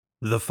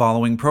The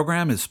following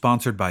program is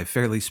sponsored by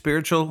Fairly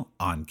Spiritual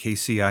on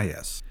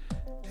KCIS.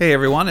 Hey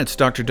everyone, it's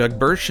Dr. Doug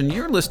Birch, and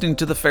you're listening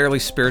to the Fairly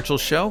Spiritual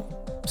Show.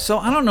 So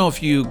I don't know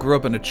if you grew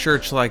up in a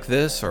church like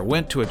this or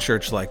went to a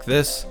church like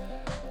this,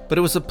 but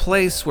it was a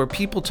place where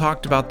people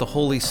talked about the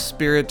Holy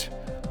Spirit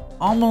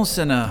almost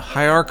in a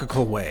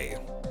hierarchical way.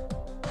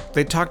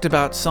 They talked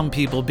about some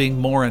people being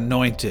more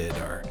anointed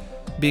or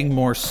being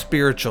more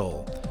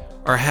spiritual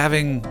or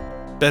having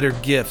better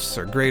gifts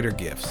or greater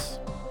gifts.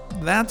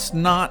 That's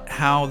not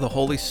how the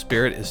Holy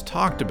Spirit is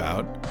talked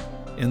about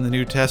in the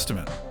New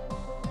Testament.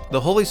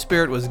 The Holy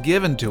Spirit was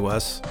given to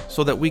us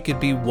so that we could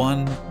be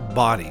one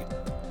body,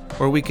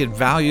 where we could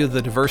value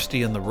the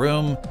diversity in the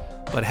room,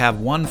 but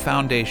have one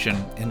foundation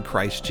in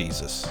Christ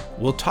Jesus.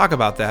 We'll talk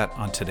about that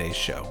on today's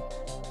show.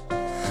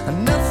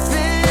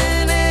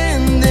 Nothing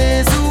in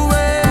this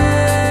world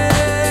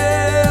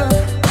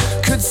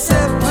could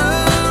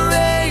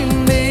separate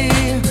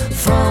me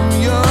from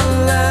your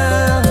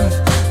love.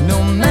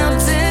 No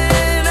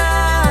mountain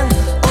high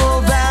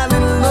or valley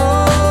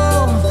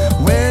low,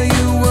 where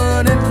you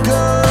wouldn't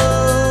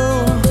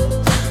go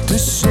to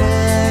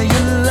share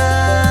your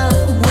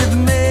love with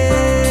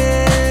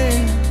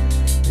me.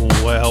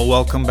 Well,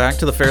 welcome back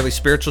to the Fairly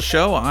Spiritual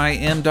Show. I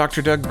am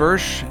Dr. Doug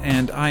Birch,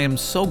 and I am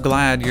so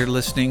glad you're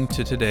listening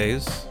to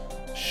today's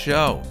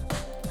show.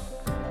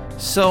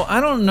 So,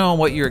 I don't know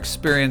what your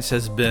experience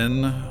has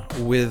been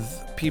with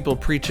people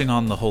preaching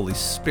on the Holy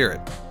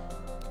Spirit.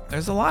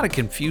 There's a lot of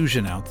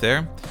confusion out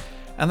there,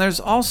 and there's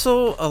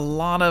also a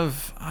lot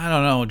of,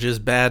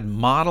 just bad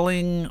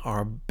modeling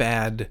or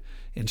bad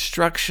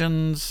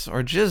instructions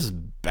or just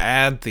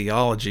bad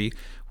theology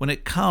when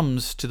it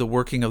comes to the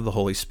working of the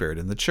Holy Spirit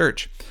in the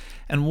church.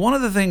 And one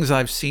of the things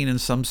I've seen in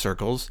some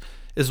circles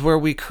is where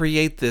we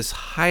create this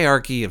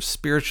hierarchy of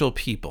spiritual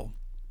people.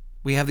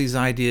 We have these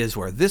ideas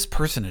where this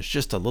person is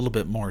just a little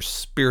bit more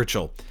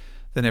spiritual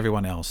than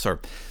everyone else, or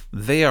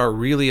they are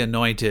really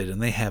anointed and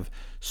they have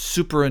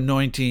super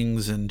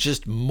anointings and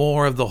just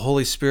more of the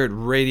Holy Spirit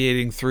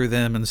radiating through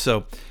them. And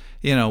so,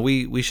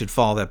 we should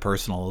follow that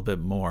person a little bit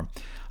more.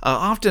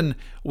 Often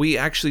we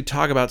actually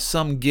talk about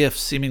some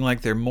gifts seeming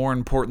like they're more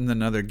important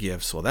than other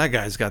gifts. Well, that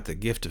guy's got the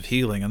gift of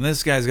healing, and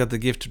this guy's got the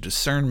gift of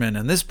discernment,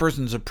 and this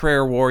person's a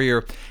prayer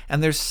warrior.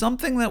 And there's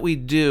something that we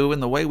do in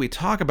the way we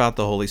talk about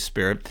the Holy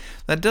Spirit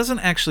that doesn't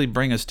actually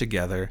bring us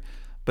together,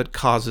 but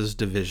causes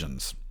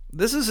divisions.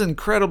 This is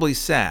incredibly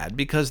sad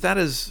because that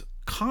is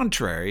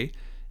contrary,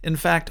 in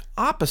fact,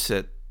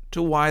 opposite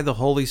to why the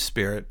Holy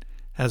Spirit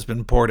has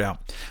been poured out.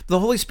 The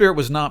Holy Spirit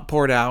was not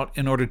poured out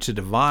in order to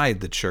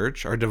divide the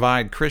church or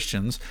divide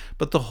Christians,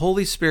 but the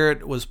Holy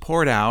Spirit was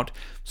poured out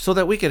so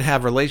that we could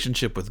have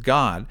relationship with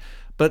God,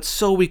 but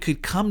so we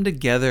could come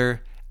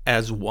together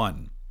as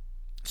one.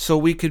 So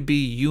we could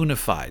be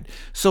unified.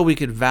 So we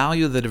could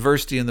value the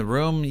diversity in the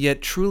room,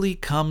 yet truly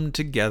come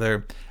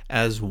together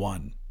as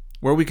one.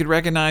 Where we could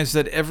recognize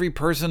that every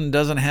person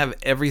doesn't have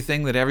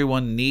everything that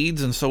everyone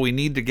needs, and so we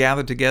need to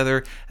gather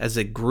together as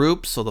a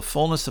group so the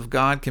fullness of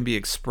God can be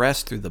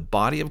expressed through the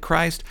body of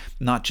Christ,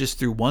 not just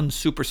through one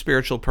super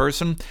spiritual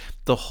person.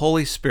 The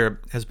Holy Spirit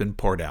has been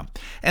poured out.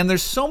 And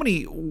there's so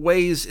many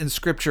ways in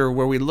Scripture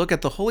where we look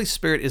at the Holy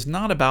Spirit is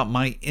not about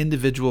my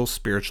individual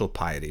spiritual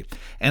piety.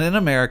 And in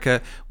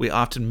America, we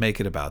often make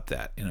it about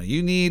that.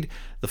 You need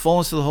the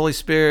fullness of the Holy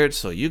Spirit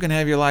so you can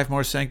have your life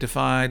more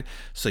sanctified,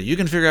 so you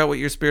can figure out what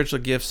your spiritual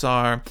gifts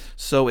are.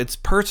 So it's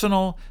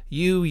personal,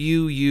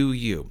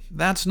 you.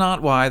 That's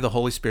not why the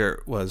Holy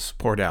Spirit was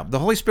poured out. The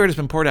Holy Spirit has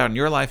been poured out in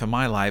your life and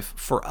my life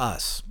for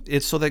us.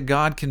 It's so that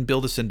God can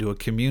build us into a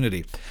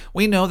community.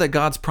 We know that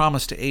God's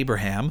promise to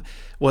Abraham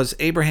was,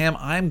 Abraham,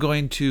 I'm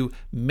going to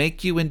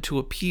make you into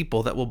a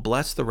people that will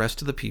bless the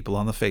rest of the people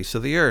on the face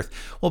of the earth.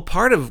 Well,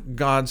 part of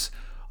God's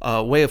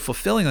way of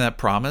fulfilling that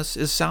promise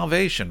is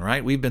salvation,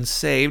 right? We've been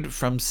saved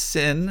from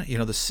sin,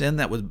 the sin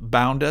that was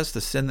bound us,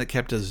 the sin that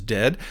kept us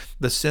dead,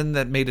 the sin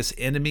that made us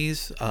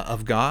enemies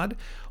of God.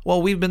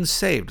 Well, we've been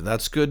saved.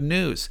 That's good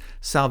news.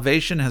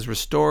 Salvation has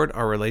restored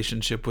our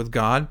relationship with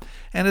God,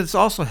 and it's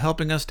also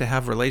helping us to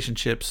have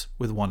relationships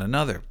with one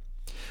another.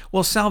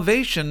 Well,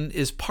 salvation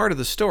is part of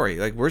the story.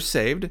 Like, we're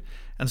saved,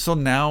 and so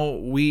now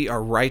we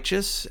are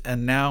righteous,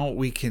 and now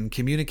we can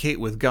communicate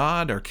with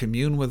God or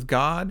commune with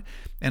God,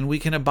 and we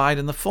can abide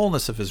in the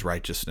fullness of His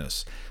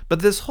righteousness. But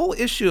this whole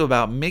issue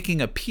about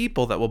making a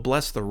people that will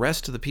bless the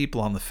rest of the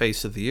people on the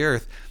face of the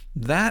earth,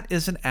 that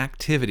is an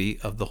activity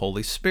of the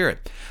Holy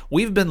Spirit.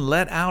 We've been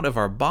let out of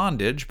our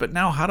bondage, but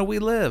now how do we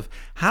live?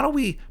 How do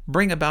we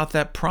bring about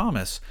that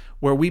promise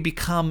where we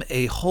become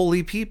a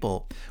holy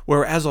people,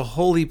 where as a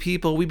holy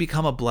people we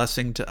become a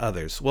blessing to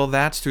others? Well,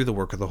 that's through the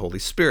work of the Holy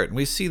Spirit. And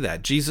we see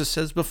that. Jesus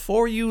says,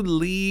 before you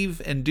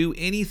leave and do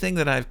anything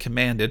that I've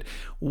commanded,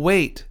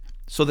 wait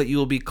so that you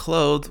will be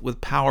clothed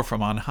with power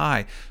from on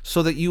high,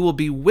 so that you will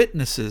be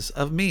witnesses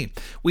of me.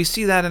 We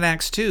see that in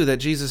Acts 2, that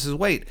Jesus says,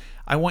 wait,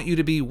 I want you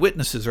to be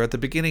witnesses, or at the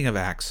beginning of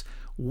Acts,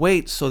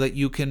 wait so that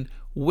you can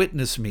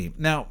witness me.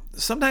 Now,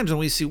 sometimes when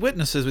we see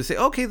witnesses, we say,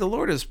 okay, the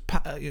Lord is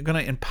going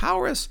to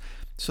empower us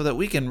so that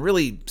we can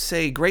really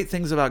say great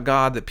things about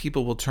God that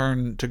people will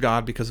turn to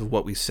God because of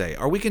what we say.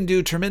 Or we can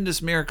do tremendous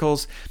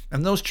miracles,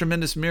 and those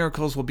tremendous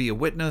miracles will be a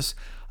witness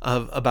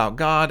about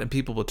God, and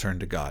people will turn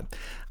to God.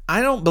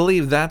 I don't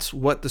believe that's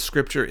what the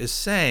scripture is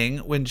saying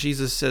when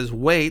Jesus says,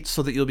 wait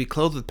so that you'll be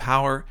clothed with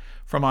power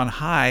from on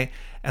high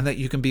and that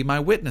you can be my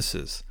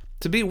witnesses.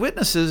 To be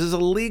witnesses is a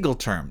legal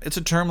term. It's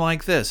a term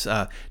like this.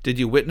 Did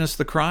you witness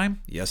the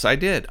crime? Yes, I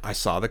did. I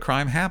saw the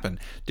crime happen.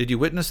 Did you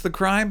witness the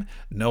crime?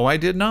 No, I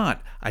did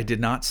not. I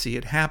did not see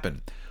it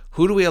happen.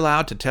 Who do we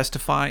allow to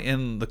testify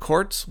in the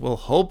courts? Well,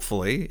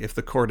 hopefully, if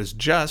the court is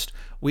just,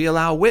 we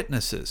allow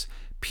witnesses,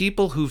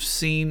 people who've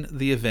seen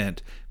the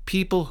event,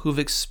 people who've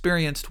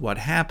experienced what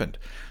happened.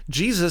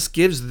 Jesus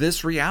gives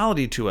this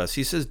reality to us.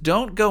 He says,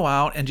 don't go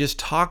out and just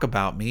talk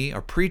about me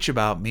or preach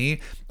about me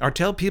or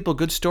tell people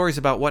good stories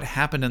about what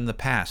happened in the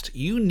past.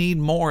 You need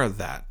more of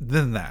that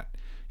than that.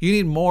 You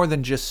need more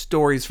than just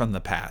stories from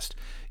the past.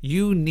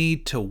 You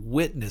need to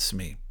witness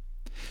me.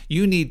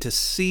 You need to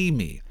see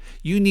me.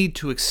 You need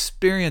to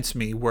experience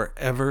me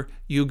wherever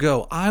you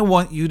go. I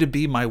want you to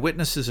be my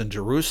witnesses in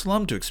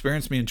Jerusalem, to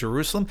experience me in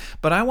Jerusalem,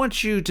 but I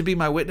want you to be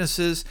my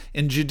witnesses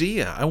in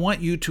Judea. I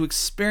want you to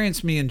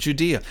experience me in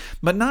Judea,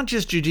 but not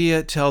just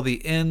Judea till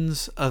the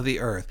ends of the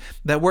earth,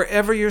 that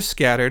wherever you're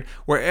scattered,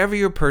 wherever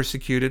you're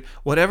persecuted,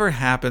 whatever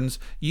happens,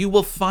 you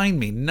will find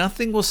me.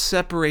 Nothing will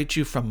separate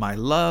you from my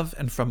love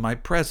and from my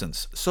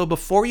presence. So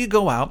before you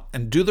go out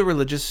and do the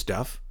religious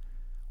stuff,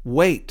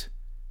 wait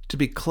to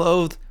be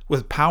clothed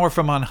with power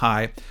from on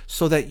high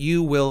so that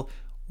you will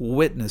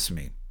witness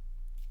me.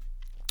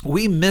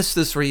 We miss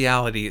this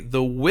reality.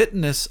 The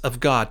witness of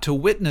God, to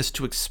witness,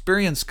 to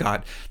experience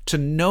God, to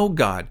know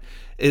God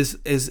is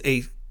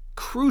a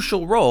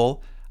crucial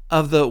role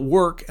of the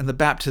work and the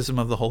baptism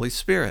of the Holy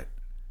Spirit.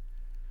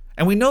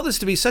 And we know this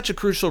to be such a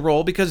crucial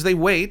role because they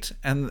wait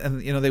and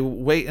they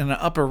wait in an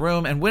upper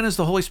room. And when is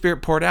the Holy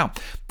Spirit poured out?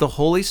 The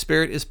Holy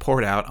Spirit is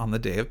poured out on the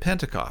day of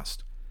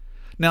Pentecost.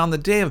 Now, on the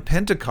day of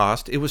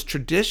Pentecost, it was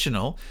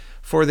traditional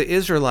for the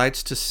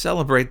Israelites to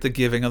celebrate the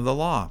giving of the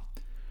law.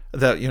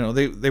 That,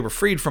 they were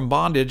freed from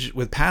bondage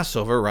with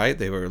Passover, right?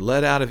 They were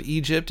led out of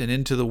Egypt and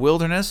into the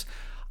wilderness.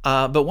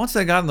 But once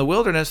they got in the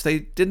wilderness, they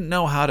didn't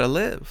know how to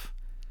live.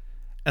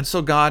 And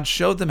so God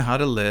showed them how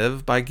to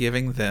live by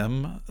giving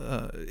them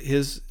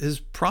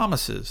his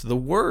promises, the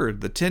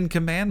word, the 10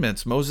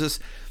 commandments. Moses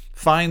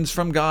finds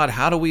from God,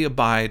 how do we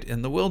abide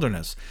in the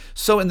wilderness?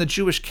 So in the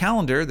Jewish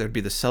calendar, there'd be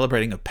the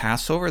celebrating of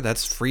Passover,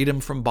 that's freedom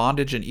from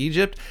bondage in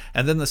Egypt,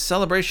 and then the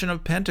celebration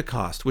of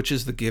Pentecost, which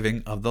is the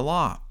giving of the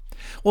law.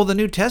 Well, the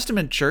New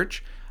Testament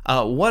church,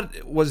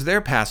 what was their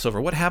Passover?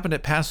 What happened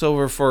at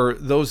Passover for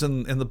those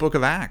in the book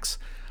of Acts?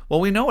 Well,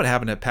 we know what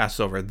happened at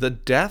Passover, the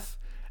death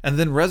and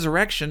then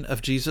resurrection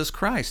of Jesus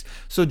Christ.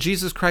 So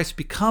Jesus Christ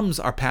becomes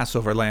our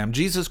Passover lamb.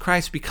 Jesus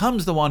Christ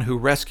becomes the one who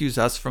rescues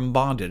us from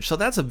bondage. So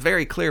that's a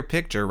very clear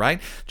picture,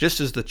 right? Just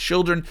as the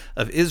children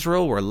of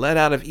Israel were led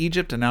out of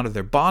Egypt and out of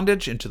their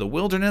bondage into the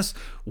wilderness,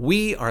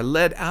 we are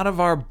led out of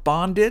our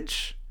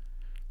bondage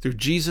through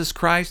Jesus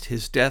Christ,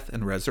 his death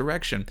and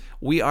resurrection.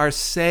 We are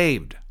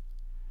saved.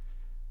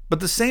 But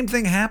the same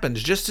thing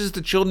happens. Just as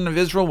the children of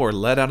Israel were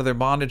led out of their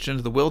bondage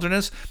into the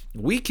wilderness,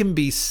 we can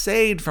be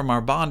saved from our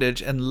bondage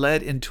and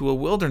led into a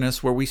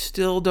wilderness where we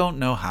still don't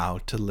know how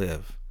to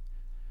live.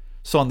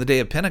 So on the day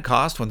of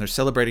Pentecost, when they're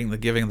celebrating the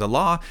giving of the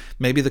law,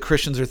 maybe the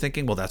Christians are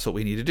thinking, well, that's what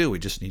we need to do. We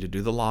just need to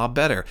do the law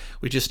better.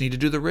 We just need to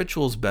do the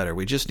rituals better.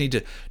 We just need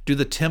to do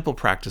the temple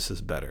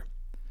practices better.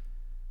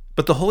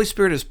 But the Holy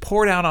Spirit is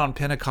poured out on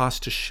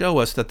Pentecost to show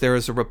us that there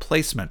is a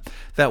replacement,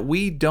 that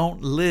we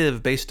don't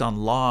live based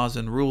on laws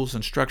and rules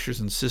and structures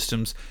and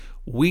systems.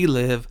 We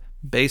live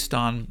based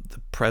on the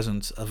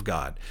presence of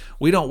God.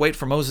 We don't wait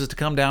for Moses to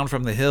come down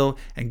from the hill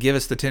and give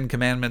us the 10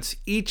 commandments.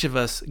 Each of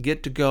us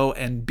get to go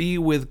and be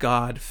with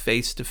God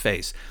face to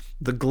face.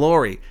 The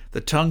glory,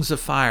 the tongues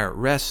of fire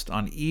rest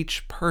on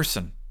each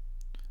person.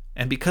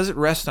 And because it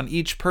rests on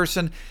each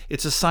person,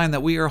 it's a sign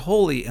that we are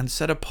holy and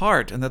set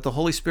apart and that the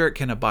Holy Spirit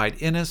can abide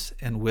in us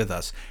and with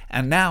us.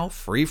 And now,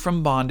 free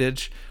from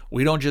bondage,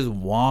 we don't just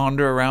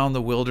wander around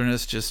the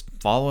wilderness just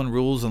following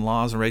rules and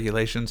laws and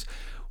regulations.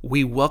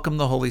 We welcome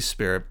the Holy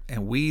Spirit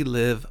and we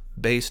live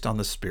based on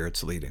the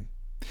Spirit's leading.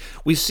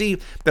 We see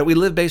that we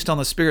live based on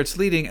the Spirit's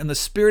leading, and the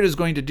Spirit is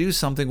going to do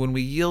something when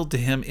we yield to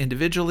Him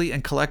individually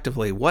and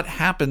collectively. What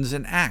happens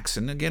in Acts?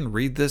 And again,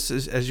 read this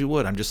as you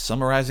would. I'm just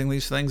summarizing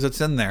these things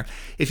that's in there.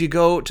 If you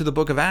go to the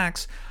book of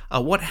Acts,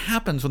 what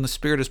happens when the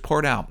Spirit is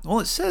poured out? Well,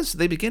 it says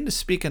they begin to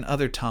speak in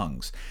other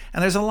tongues.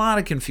 And there's a lot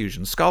of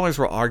confusion. Scholars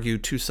will argue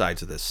two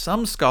sides of this.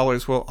 Some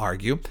scholars will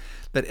argue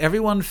that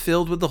everyone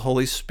filled with the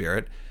Holy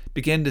Spirit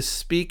began to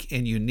speak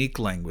in unique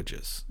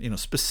languages,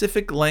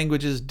 specific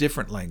languages,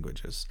 different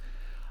languages.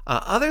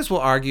 Others will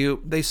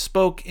argue they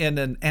spoke in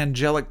an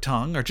angelic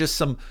tongue or just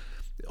some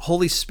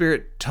Holy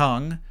Spirit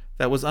tongue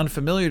that was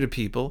unfamiliar to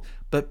people,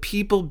 but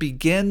people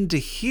began to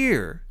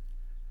hear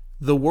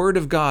the Word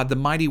of God, the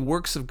mighty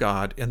works of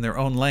God in their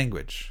own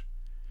language.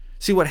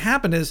 See, what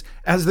happened is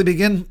as they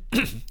begin,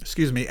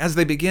 as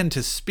they begin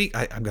to speak,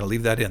 I'm going to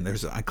leave that in.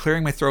 I'm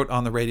clearing my throat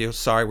on the radio.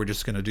 Sorry, we're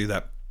just going to do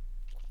that.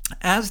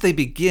 As they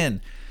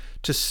begin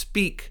to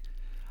speak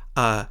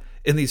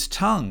in these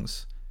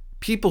tongues,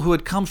 people who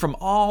had come from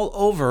all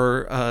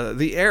over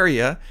the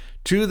area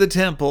to the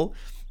temple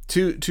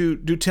to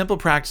do temple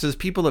practices,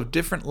 people of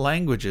different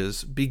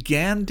languages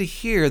began to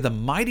hear the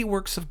mighty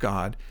works of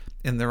God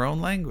in their own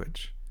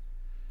language.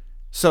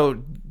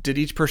 So did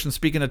each person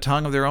speak in a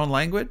tongue of their own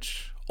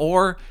language?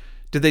 Or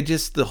did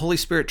the Holy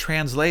Spirit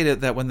translate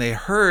it that when they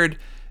heard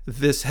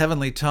this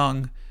heavenly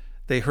tongue,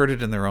 they heard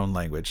it in their own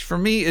language? For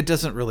me, it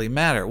doesn't really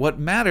matter. What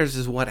matters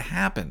is what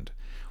happened.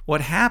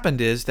 What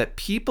happened is that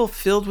people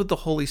filled with the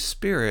Holy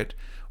Spirit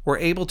were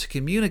able to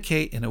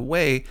communicate in a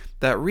way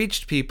that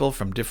reached people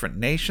from different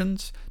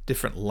nations,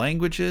 different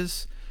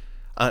languages,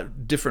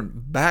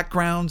 different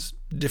backgrounds,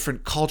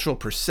 different cultural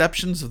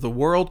perceptions of the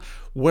world,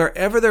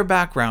 wherever their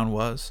background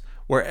was,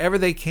 wherever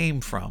they came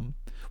from,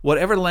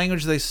 whatever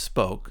language they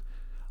spoke.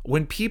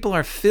 When people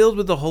are filled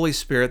with the Holy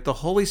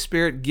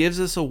Spirit gives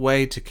us a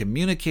way to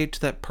communicate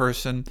to that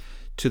person,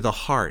 to the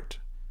heart,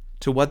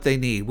 to what they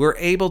need. We're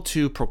able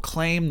to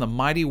proclaim the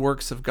mighty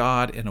works of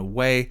God in a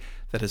way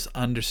that is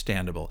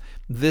understandable.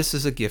 This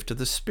is a gift of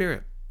the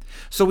Spirit.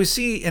 So we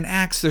see in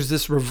Acts, there's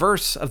this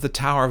reverse of the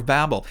Tower of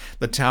Babel.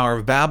 The Tower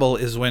of Babel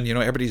is when,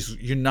 everybody's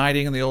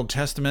uniting in the Old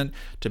Testament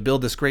to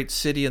build this great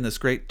city and this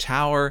great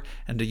tower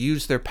and to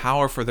use their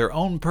power for their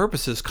own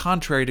purposes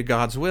contrary to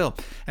God's will.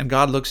 And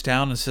God looks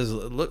down and says,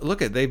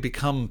 look at, they've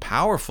become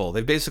powerful.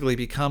 They've basically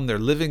become,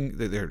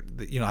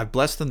 I've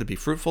blessed them to be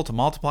fruitful, to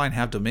multiply and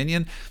have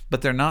dominion,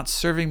 but they're not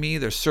serving me.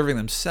 They're serving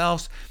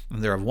themselves,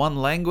 and they're of one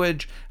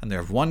language and they're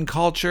of one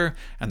culture,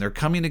 and they're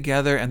coming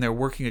together and they're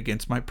working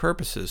against my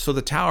purposes. So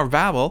the Tower of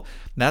Babel,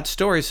 that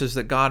story says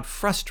that God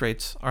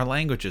frustrates our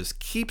languages,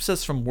 keeps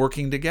us from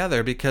working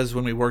together, because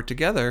when we work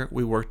together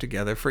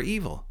for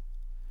evil.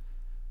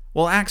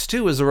 Well, Acts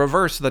 2 is a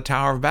reverse of the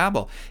Tower of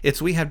Babel.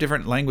 We have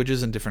different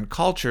languages and different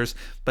cultures,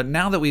 but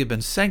now that we have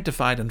been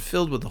sanctified and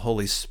filled with the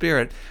Holy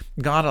Spirit,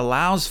 God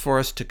allows for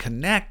us to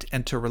connect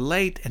and to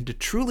relate and to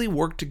truly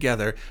work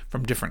together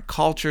from different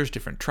cultures,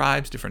 different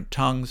tribes, different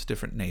tongues,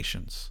 different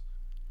nations.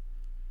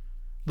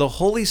 The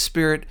Holy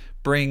Spirit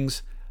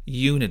brings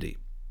unity.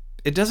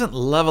 It doesn't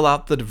level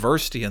out the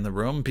diversity in the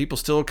room. People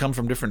still come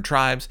from different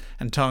tribes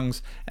and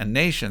tongues and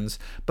nations,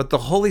 but the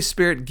Holy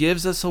Spirit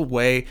gives us a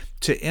way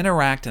to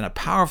interact in a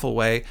powerful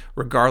way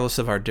regardless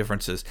of our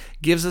differences.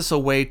 Gives us a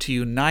way to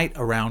unite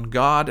around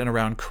God and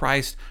around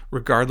Christ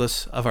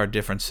regardless of our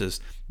differences.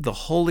 The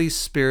Holy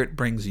Spirit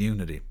brings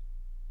unity.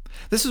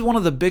 This is one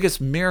of the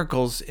biggest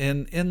miracles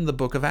in the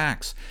book of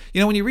Acts.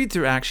 When you read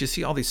through Acts, you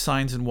see all these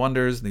signs and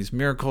wonders and these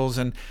miracles,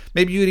 and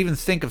maybe you'd even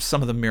think of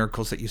some of the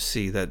miracles that you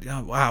see that,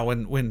 wow,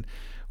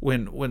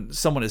 when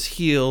someone is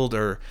healed,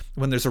 or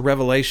when there's a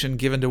revelation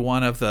given to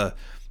one of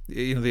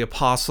the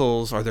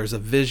apostles, or there's a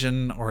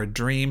vision or a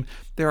dream.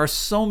 There are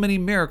so many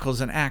miracles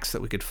in Acts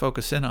that we could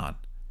focus in on.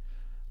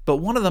 But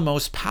one of the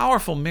most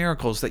powerful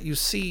miracles that you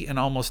see in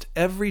almost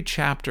every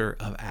chapter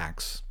of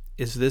Acts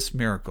is this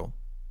miracle.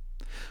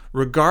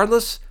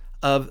 Regardless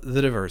of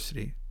the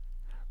diversity,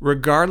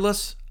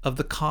 regardless of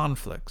the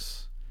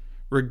conflicts,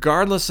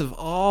 regardless of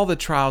all the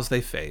trials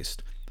they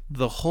faced,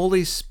 the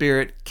Holy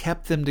Spirit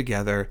kept them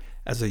together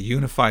as a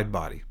unified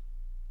body.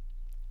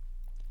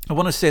 I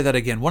want to say that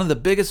again. One of the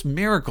biggest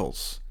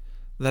miracles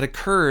that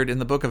occurred in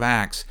the book of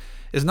Acts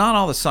is not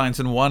all the signs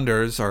and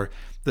wonders or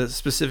the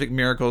specific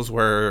miracles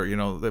where,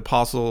 the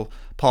apostle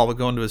Paul would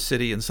go into a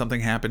city and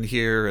something happened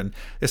here. And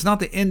it's not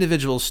the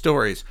individual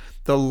stories.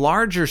 The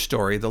larger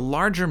story, the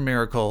larger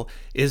miracle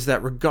is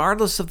that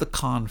regardless of the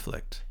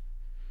conflict,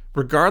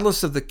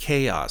 regardless of the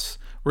chaos,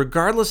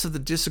 regardless of the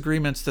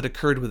disagreements that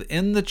occurred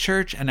within the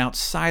church and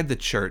outside the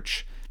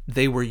church,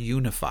 they were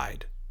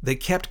unified. They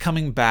kept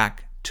coming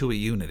back to a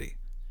unity.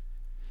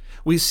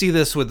 We see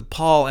this with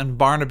Paul and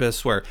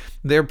Barnabas, where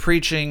they're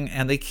preaching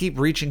and they keep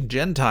reaching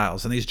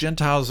Gentiles, and these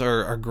Gentiles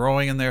are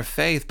growing in their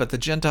faith, but the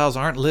Gentiles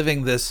aren't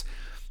living this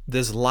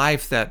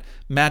life that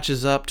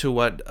matches up to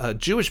what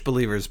Jewish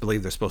believers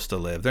believe they're supposed to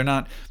live. They're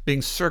not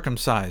being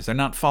circumcised. They're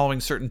not following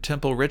certain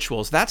temple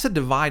rituals. That's a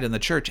divide in the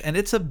church, and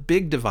it's a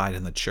big divide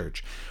in the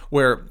church,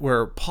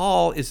 where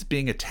Paul is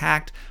being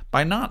attacked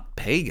by not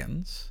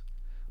pagans,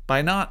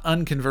 by not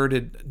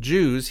unconverted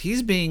Jews.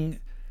 He's being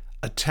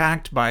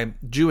attacked by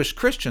Jewish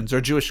Christians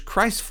or Jewish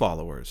Christ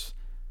followers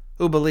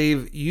who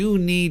believe you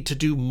need to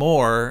do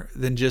more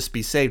than just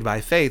be saved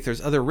by faith.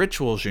 There's other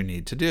rituals you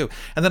need to do.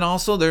 And then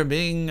also they're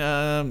being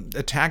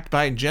attacked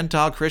by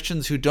Gentile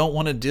Christians who don't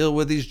want to deal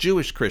with these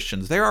Jewish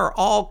Christians. There are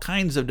all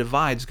kinds of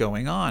divides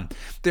going on.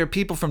 There are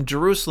people from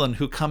Jerusalem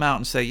who come out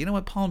and say, you know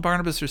what Paul and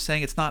Barnabas are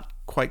saying? It's not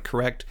quite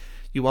correct.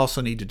 You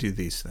also need to do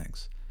these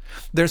things.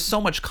 There's so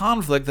much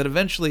conflict that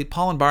eventually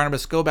Paul and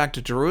Barnabas go back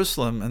to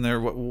Jerusalem, and they're,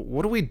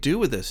 what do we do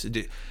with this?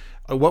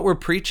 What we're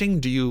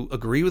preaching, do you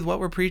agree with what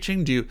we're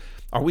preaching?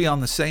 Are we on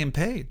the same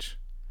page?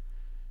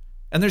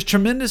 And there's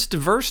tremendous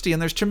diversity and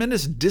there's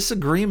tremendous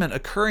disagreement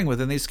occurring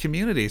within these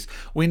communities.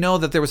 We know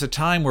that there was a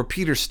time where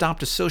Peter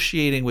stopped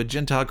associating with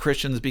Gentile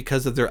Christians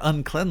because of their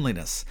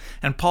uncleanliness,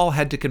 and Paul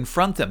had to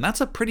confront them.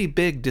 That's a pretty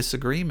big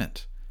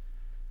disagreement.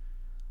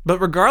 But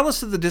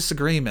regardless of the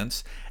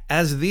disagreements,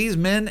 as these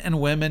men and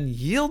women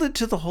yielded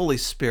to the Holy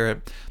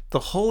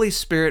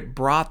Spirit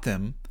brought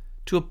them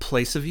to a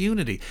place of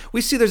unity.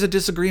 We see there's a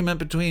disagreement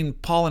between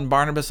Paul and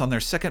Barnabas on their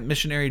second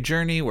missionary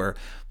journey, where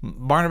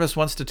Barnabas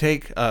wants to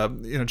take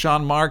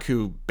John Mark,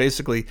 who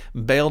basically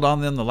bailed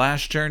on them the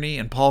last journey,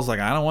 and Paul's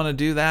like, I don't want to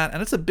do that.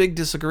 And it's a big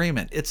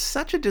disagreement. It's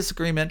such a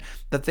disagreement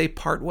that they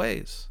part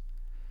ways.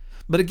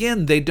 But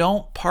again, they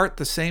don't part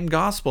the same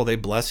gospel. They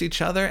bless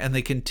each other and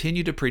they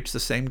continue to preach the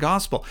same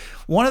gospel.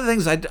 One of the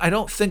things I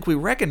don't think we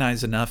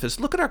recognize enough is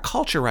look at our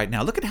culture right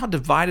now. Look at how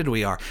divided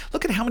we are.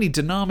 Look at how many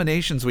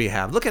denominations we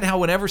have. Look at how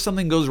whenever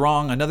something goes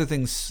wrong, another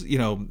thing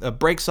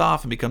breaks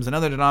off and becomes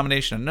another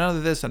denomination, another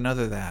this,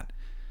 another that.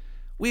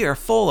 We are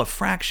full of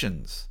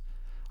fractions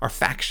or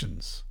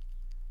factions.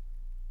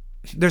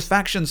 There's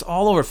factions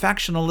all over.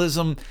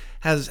 Factionalism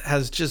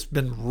has just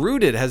been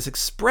rooted, has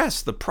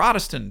expressed the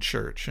Protestant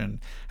church and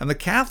the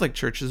Catholic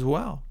church as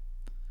well.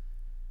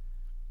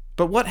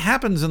 But what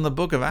happens in the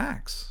book of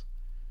Acts?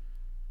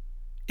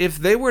 If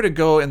they were to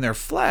go in their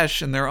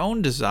flesh and their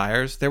own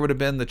desires, there would have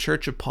been the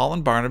church of Paul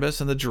and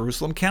Barnabas and the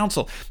Jerusalem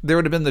Council. There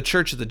would have been the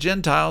church of the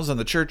Gentiles and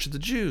the church of the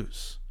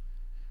Jews.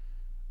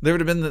 There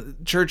would have been the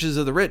churches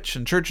of the rich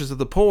and churches of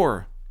the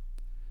poor.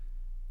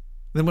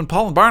 Then when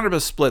Paul and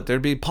Barnabas split,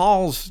 there'd be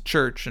Paul's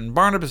church and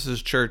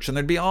Barnabas's church, and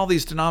there'd be all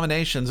these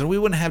denominations, and we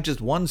wouldn't have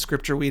just one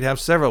scripture, we'd have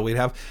several.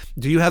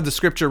 Do you have the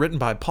scripture written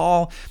by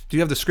Paul? Do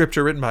you have the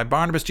scripture written by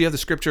Barnabas? Do you have the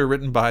scripture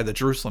written by the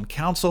Jerusalem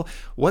Council?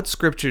 What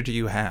scripture do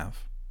you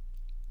have?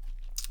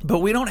 But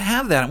we don't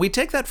have that, and we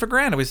take that for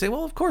granted. We say,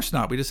 well, of course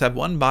not. We just have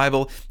one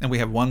Bible, and we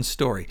have one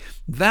story.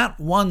 That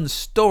one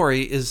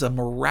story is a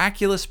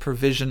miraculous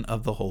provision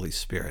of the Holy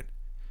Spirit.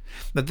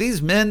 That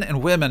these men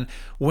and women,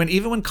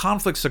 even when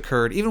conflicts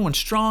occurred, even when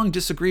strong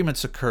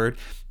disagreements occurred,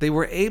 they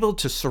were able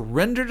to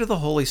surrender to the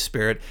Holy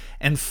Spirit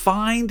and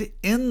find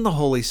in the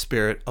Holy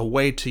Spirit a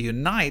way to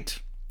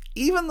unite,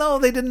 even though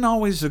they didn't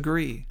always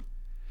agree.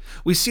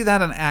 We see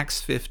that in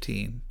Acts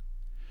 15.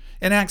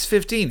 In Acts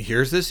 15,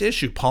 here's this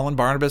issue. Paul and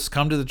Barnabas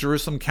come to the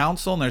Jerusalem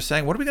Council and they're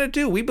saying, what are we going to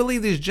do? We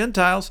believe these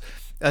Gentiles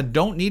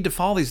don't need to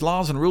follow these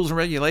laws and rules and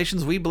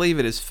regulations. We believe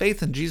it is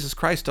faith in Jesus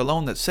Christ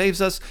alone that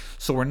saves us,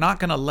 so we're not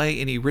going to lay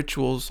any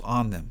rituals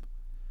on them.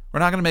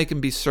 We're not going to make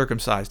them be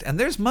circumcised. And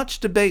there's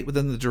much debate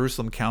within the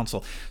Jerusalem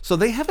Council, so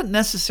they haven't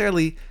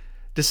necessarily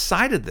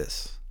decided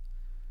this.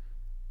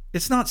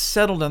 It's not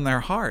settled in their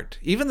heart.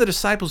 Even the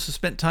disciples who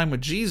spent time with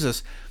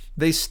Jesus,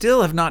 they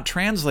still have not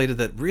translated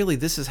that really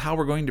this is how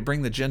we're going to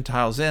bring the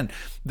Gentiles in.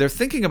 They're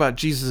thinking about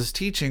Jesus'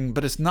 teaching,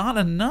 but it's not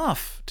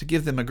enough to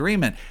give them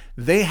agreement.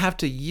 They have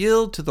to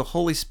yield to the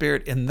Holy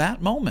Spirit in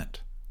that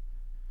moment.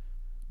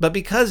 But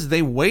because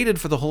they waited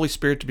for the Holy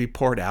Spirit to be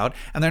poured out,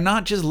 and they're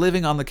not just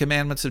living on the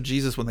commandments of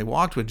Jesus when they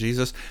walked with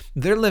Jesus,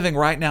 they're living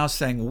right now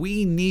saying,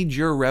 we need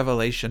your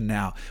revelation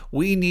now.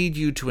 We need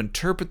you to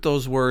interpret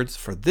those words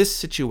for this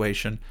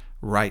situation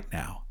right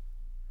now.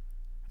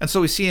 And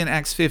so we see in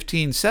Acts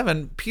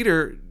 15:7,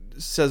 Peter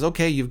says,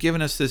 okay, you've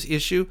given us this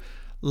issue.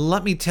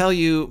 Let me tell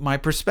you my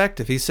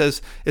perspective. It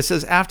says,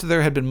 after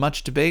there had been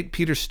much debate,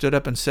 Peter stood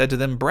up and said to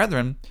them,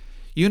 brethren,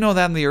 you know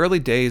that in the early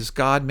days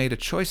God made a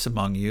choice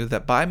among you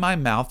that by my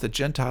mouth the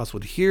Gentiles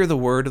would hear the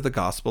word of the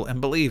gospel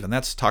and believe. And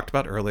that's talked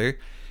about earlier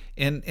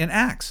in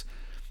Acts,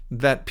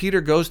 that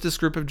Peter goes to this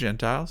group of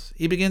Gentiles.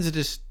 He begins to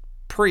just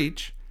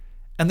preach,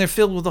 and they're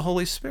filled with the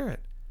Holy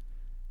Spirit.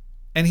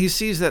 And he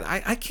sees that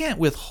I can't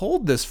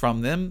withhold this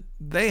from them.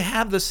 They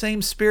have the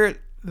same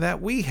spirit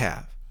that we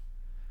have.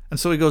 And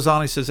so he goes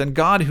on, he says, and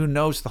God who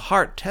knows the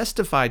heart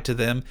testified to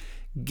them,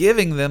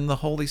 giving them the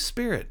Holy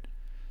Spirit,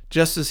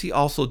 just as he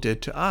also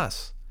did to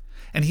us.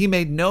 And he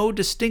made no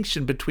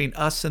distinction between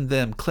us and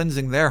them,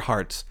 cleansing their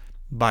hearts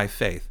by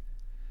faith.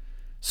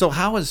 So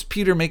how is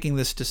Peter making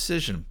this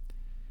decision?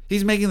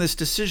 He's making this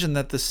decision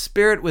that the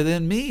Spirit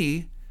within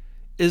me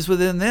is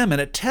within them,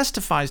 and it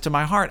testifies to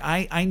my heart.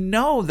 I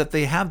know that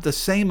they have the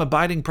same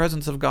abiding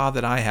presence of God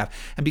that I have,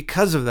 and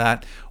because of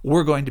that,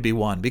 we're going to be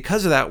one.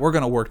 Because of that, we're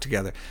going to work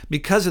together.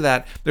 Because of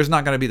that, there's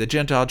not going to be the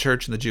Gentile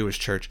church and the Jewish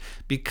church.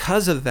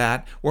 Because of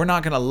that, we're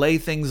not going to lay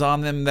things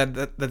on them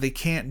that they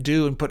can't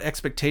do and put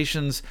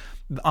expectations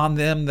on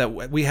them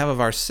that we have of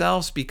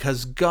ourselves,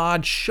 because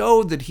God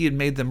showed that he had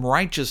made them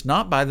righteous,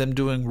 not by them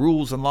doing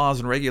rules and laws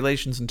and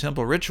regulations and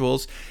temple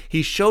rituals.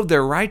 He showed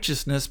their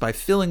righteousness by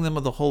filling them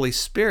with the Holy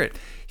Spirit.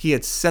 He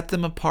had set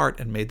them apart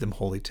and made them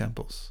holy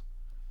temples.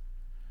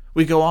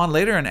 We go on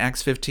later in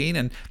Acts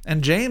 15,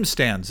 and James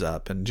stands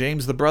up, and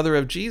James, the brother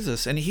of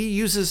Jesus, and he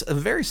uses a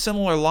very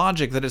similar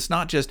logic, that it's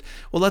not just,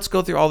 well, let's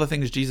go through all the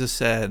things Jesus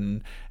said,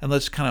 and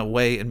let's kind of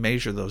weigh and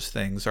measure those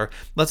things, or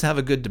let's have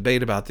a good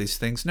debate about these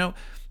things. No,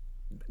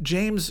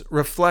 James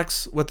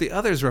reflects what the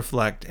others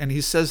reflect, and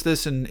he says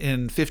this in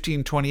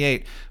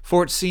 15:28,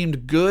 for it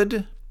seemed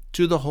good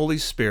to the Holy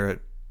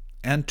Spirit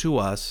and to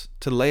us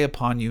to lay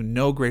upon you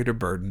no greater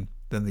burden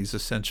than these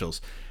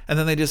essentials. And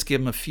then they just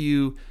give them a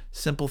few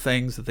simple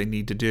things that they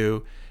need to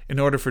do in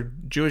order for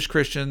Jewish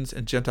Christians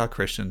and Gentile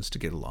Christians to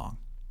get along.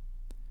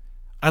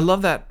 I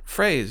love that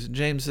phrase.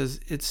 James says,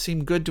 it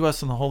seemed good to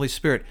us in the Holy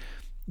Spirit.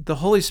 The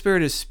Holy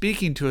Spirit is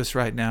speaking to us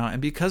right now,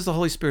 and because the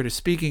Holy Spirit is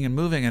speaking and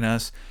moving in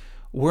us,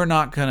 we're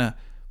not going to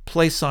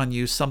place on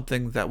you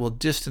something that will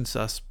distance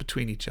us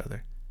between each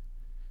other.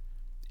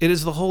 It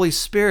is the Holy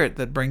Spirit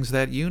that brings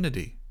that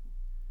unity.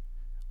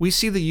 We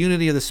see the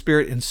unity of the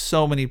Spirit in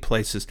so many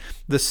places.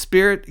 The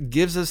Spirit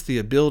gives us the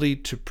ability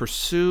to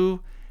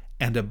pursue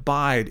and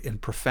abide in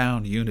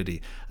profound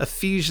unity.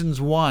 Ephesians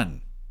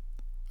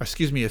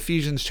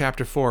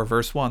chapter 4,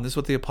 verse 1. This is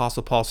what the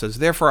Apostle Paul says.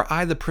 Therefore,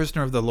 I, the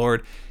prisoner of the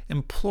Lord,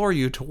 implore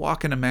you to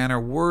walk in a manner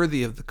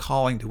worthy of the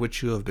calling to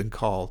which you have been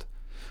called,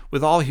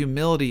 with all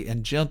humility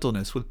and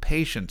gentleness, with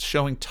patience,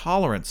 showing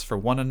tolerance for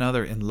one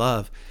another in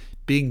love,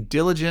 being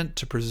diligent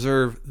to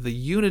preserve the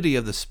unity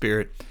of the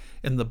Spirit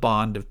in the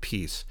bond of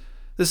peace.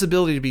 This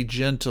ability to be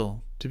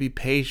gentle, to be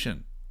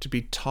patient, to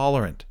be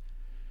tolerant,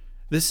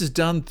 this is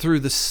done through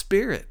the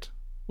Spirit.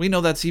 We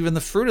know that's even the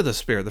fruit of the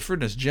Spirit. The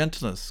fruit is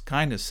gentleness,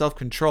 kindness,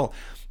 self-control.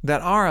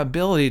 That our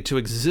ability to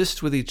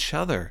exist with each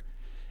other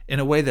in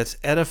a way that's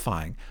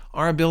edifying,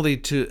 our ability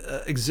to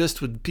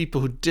exist with people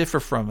who differ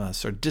from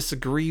us or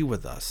disagree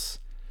with us,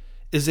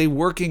 is a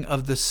working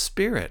of the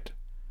Spirit.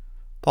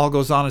 Paul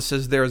goes on and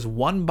says, there is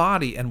one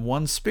body and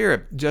one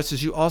Spirit, just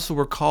as you also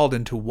were called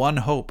into one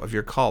hope of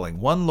your calling,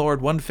 one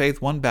Lord, one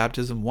faith, one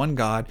baptism, one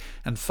God,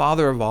 and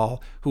Father of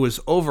all, who is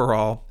over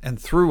all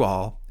and through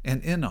all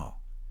and in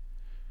all.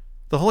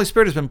 The Holy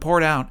Spirit has been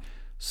poured out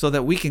so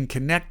that we can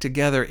connect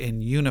together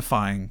in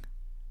unifying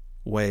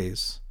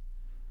ways.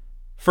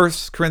 1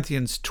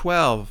 Corinthians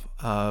 12,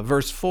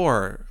 verse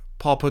 4,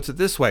 Paul puts it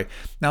this way.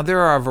 Now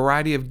there are a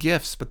variety of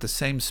gifts, but the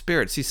same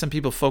Spirit. See, some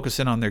people focus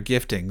in on their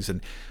giftings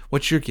and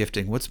what's your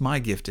gifting? What's my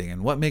gifting?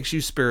 And what makes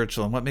you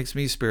spiritual? And what makes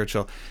me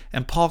spiritual?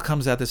 And Paul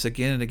comes at this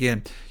again and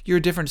again. Your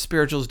different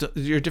spiritual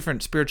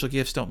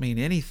gifts don't mean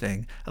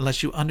anything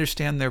unless you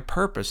understand their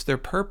purpose. Their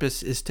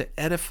purpose is to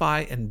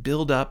edify and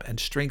build up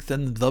and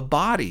strengthen the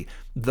body,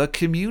 the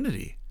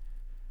community.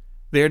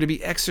 They are to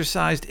be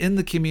exercised in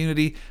the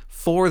community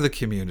for the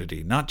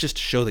community, not just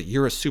to show that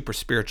you're a super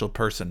spiritual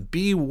person.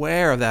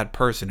 Beware of that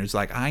person who's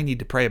like, I need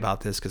to pray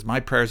about this because my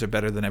prayers are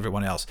better than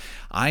everyone else.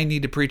 I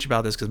need to preach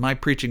about this because my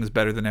preaching is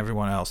better than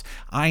everyone else.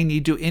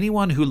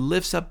 Anyone who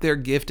lifts up their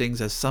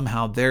giftings as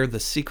somehow they're the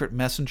secret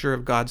messenger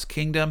of God's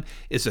kingdom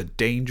is a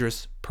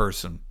dangerous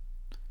person.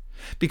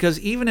 Because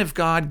even if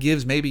God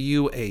gives maybe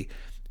you a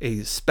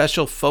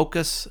special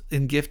focus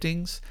in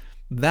giftings,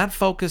 that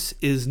focus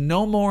is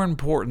no more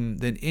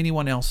important than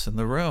anyone else in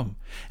the room.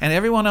 And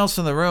everyone else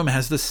in the room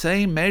has the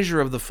same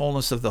measure of the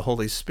fullness of the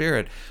Holy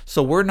Spirit.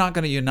 So we're not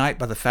going to unite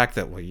by the fact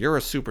that, well, you're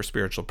a super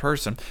spiritual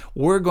person.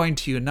 We're going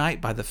to unite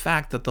by the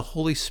fact that the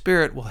Holy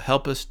Spirit will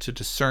help us to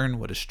discern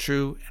what is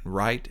true and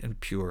right and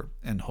pure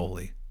and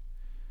holy.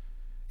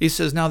 He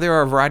says, now there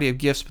are a variety of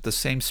gifts, but the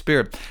same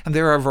Spirit. And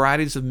there are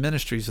varieties of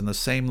ministries and the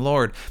same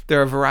Lord.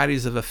 There are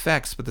varieties of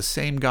effects, but the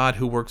same God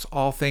who works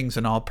all things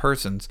in all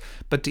persons.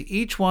 But to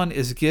each one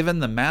is given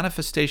the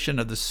manifestation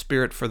of the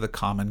Spirit for the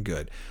common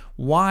good.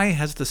 Why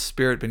has the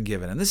Spirit been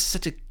given? And this is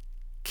such a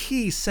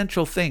key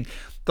central thing.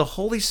 The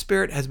Holy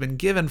Spirit has been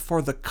given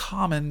for the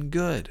common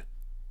good.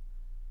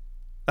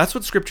 That's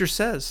what Scripture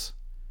says.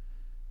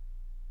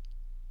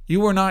 You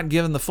were not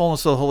given the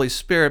fullness of the Holy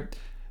Spirit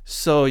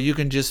so you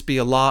can just be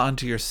a law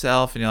unto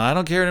yourself. And I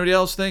don't care what anybody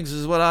else thinks. This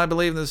is what I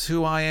believe. This is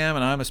who I am.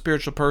 And I'm a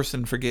spiritual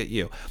person. Forget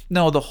you.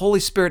 No, the Holy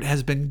Spirit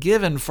has been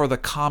given for the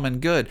common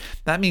good.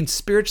 That means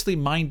spiritually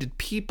minded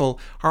people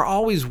are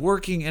always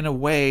working in a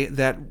way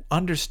that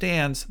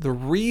understands the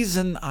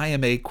reason I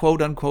am a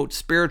quote unquote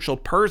spiritual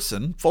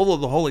person full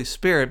of the Holy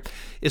Spirit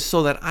is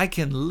so that I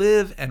can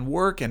live and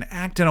work and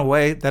act in a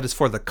way that is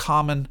for the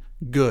common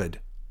good.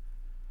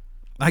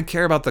 I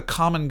care about the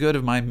common good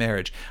of my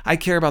marriage. I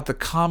care about the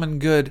common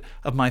good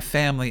of my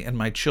family and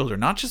my children.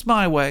 Not just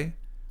my way,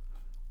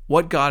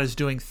 what God is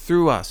doing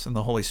through us in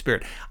the Holy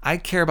Spirit. I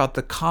care about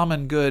the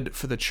common good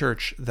for the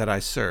church that I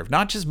serve.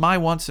 Not just my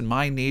wants and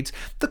my needs.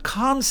 The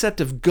concept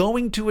of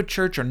going to a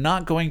church or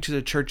not going to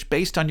the church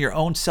based on your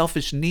own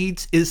selfish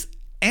needs is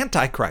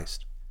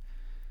antichrist.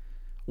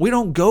 We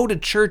don't go to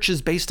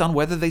churches based on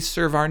whether they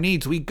serve our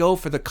needs. We go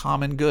for the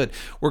common good.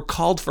 We're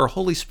called for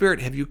Holy Spirit.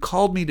 Have you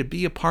called me to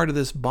be a part of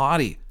this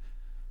body?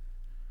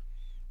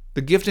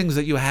 The giftings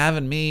that you have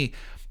in me,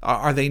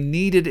 are they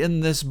needed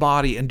in this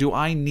body? And do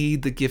I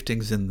need the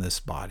giftings in this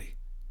body?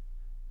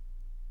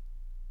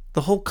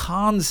 The whole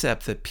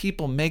concept that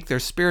people make their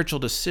spiritual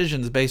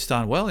decisions based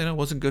on, it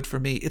wasn't good for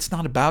me. It's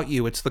not about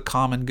you. It's the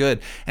common good.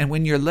 And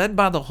when you're led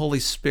by the Holy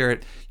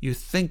Spirit, you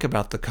think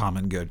about the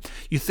common good.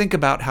 You think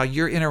about how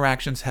your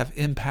interactions have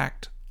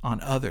impact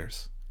on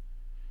others.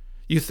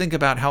 You think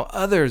about how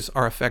others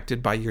are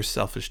affected by your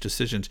selfish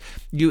decisions.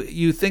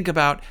 You think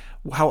about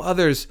how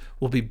others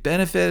will be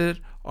benefited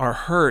or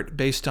hurt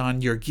based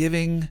on your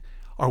giving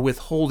or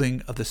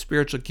withholding of the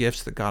spiritual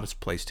gifts that God has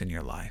placed in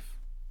your life.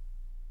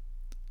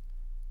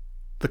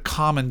 the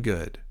common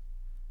good.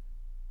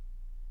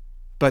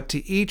 But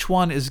to each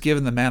one is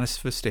given the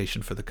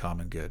manifestation for the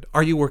common good.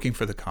 Are you working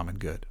for the common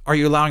good? Are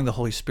you allowing the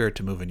Holy Spirit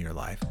to move in your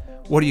life?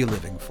 What are you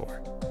living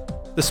for?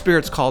 The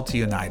Spirit's called to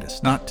unite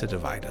us, not to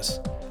divide us.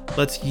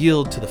 Let's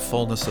yield to the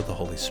fullness of the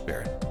Holy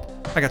Spirit.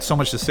 I got so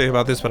much to say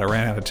about this, but I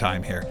ran out of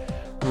time here.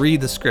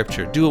 Read the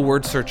scripture. Do a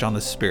word search on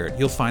the Spirit.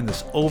 You'll find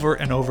this over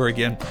and over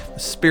again. The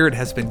Spirit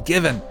has been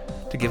given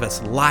to give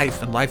us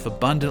life and life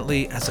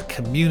abundantly as a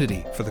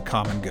community for the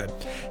common good.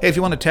 Hey, if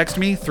you want to text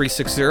me,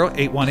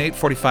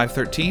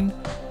 360-818-4513,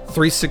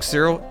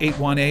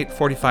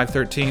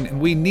 360-818-4513,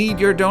 and we need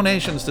your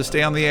donations to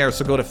stay on the air,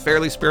 so go to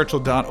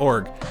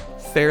fairlyspiritual.org,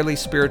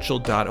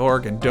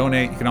 fairlyspiritual.org, and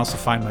donate. You can also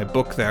find my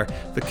book there,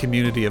 The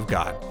Community of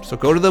God. So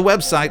go to the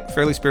website,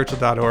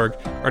 fairlyspiritual.org,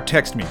 or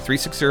text me,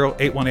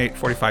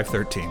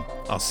 360-818-4513.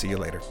 I'll see you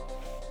later.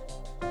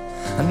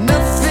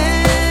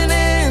 Nothing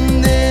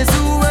in this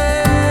world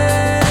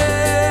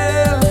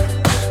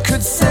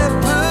could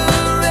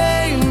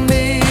separate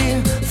me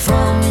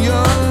from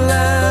your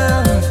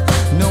love.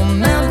 No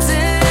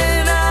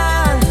mountain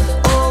high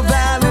or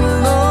valley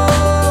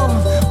low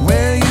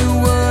where you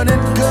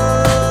wouldn't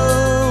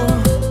go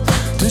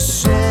to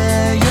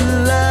share your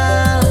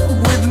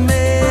love with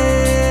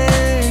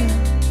me.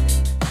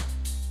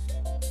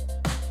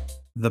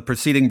 The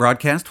preceding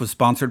broadcast was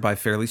sponsored by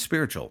Fairly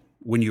Spiritual.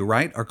 When you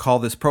write or call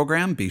this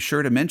program, be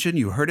sure to mention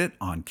you heard it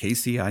on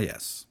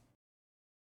KCIS.